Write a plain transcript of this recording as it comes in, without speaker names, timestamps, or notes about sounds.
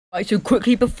Right, so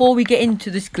quickly before we get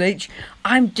into this glitch,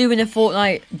 I'm doing a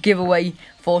Fortnite giveaway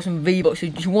for some V-Bucks. So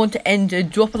if you want to enter,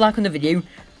 drop a like on the video,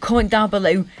 comment down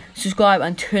below, subscribe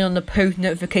and turn on the post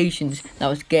notifications. Now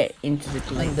let's get into the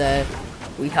glitch. And there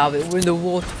we have it, we're in the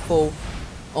waterfall.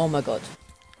 Oh my god.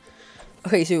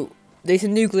 Okay, so there's a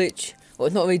new glitch. Well,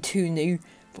 it's not really too new,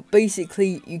 but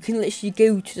basically you can literally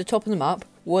go to the top of the map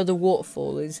where the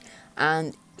waterfall is,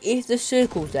 and if the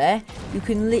circle's there, you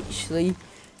can literally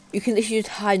just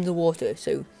hide in the water.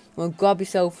 So you want to grab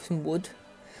yourself some wood.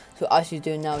 So as you're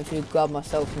doing now, I'm going to grab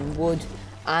myself some wood.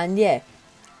 And yeah,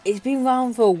 it's been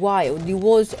around for a while. There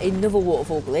was another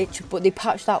waterfall glitch, but they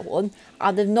patched that one,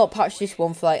 and they've not patched this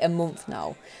one for like a month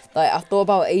now. Like I thought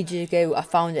about it ages ago, I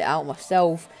found it out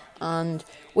myself. And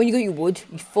when you got your wood,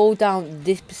 you fall down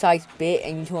this precise bit,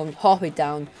 and you want to halfway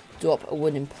down, drop a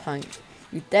wooden plank.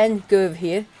 You then go over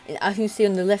here, and as you can see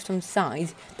on the left hand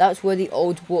side, that's where the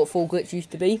old waterfall glitch used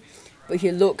to be. But if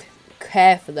you look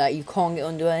carefully, you can't get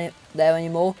under there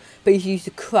anymore. But you used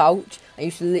to crouch, and you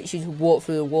used to literally just walk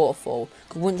through the waterfall.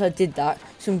 Because once I did that,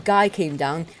 some guy came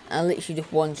down, and I literally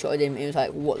just one-shotted him, and it was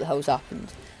like, what the hell's happened?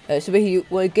 So basically, you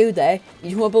want to go there, you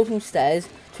just want to build some stairs,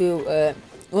 to,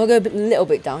 you want to go a little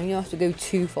bit down, you don't have to go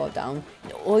too far down.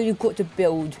 And all you've got to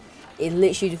build is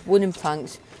literally just wooden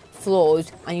planks,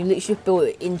 floors, and you literally build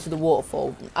it into the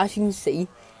waterfall. And as you can see,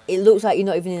 it looks like you're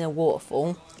not even in a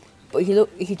waterfall, but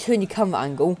if you turn your camera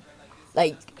angle,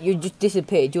 like you just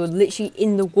disappeared. You're literally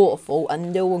in the waterfall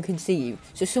and no one can see you.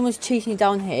 So if someone's chasing you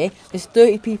down here, there's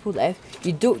 30 people left,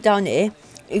 you duck down here,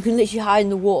 you can literally hide in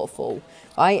the waterfall,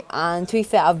 right? And to be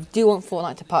fair, I do want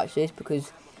Fortnite to patch this,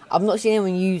 because I've not seen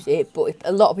anyone use it, but if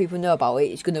a lot of people know about it,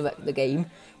 it's going to wreck the game.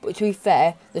 But to be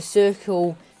fair, the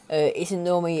circle isn't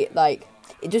normally like,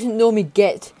 it doesn't normally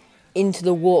get into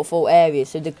the waterfall area,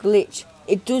 so the glitch,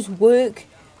 it does work,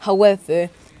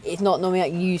 however, it's not normally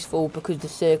like useful because the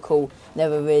circle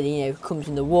never really, comes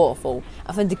in the waterfall.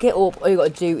 And then to get up, all you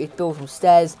got to do is build some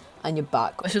stairs and you're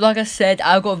back. So like I said,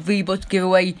 I've got a V-Bucks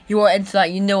giveaway. You want to enter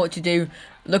that, you know what to do.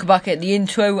 Look back at the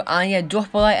intro, and yeah,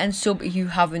 drop a like and sub if you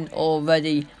haven't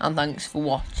already, and thanks for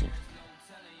watching.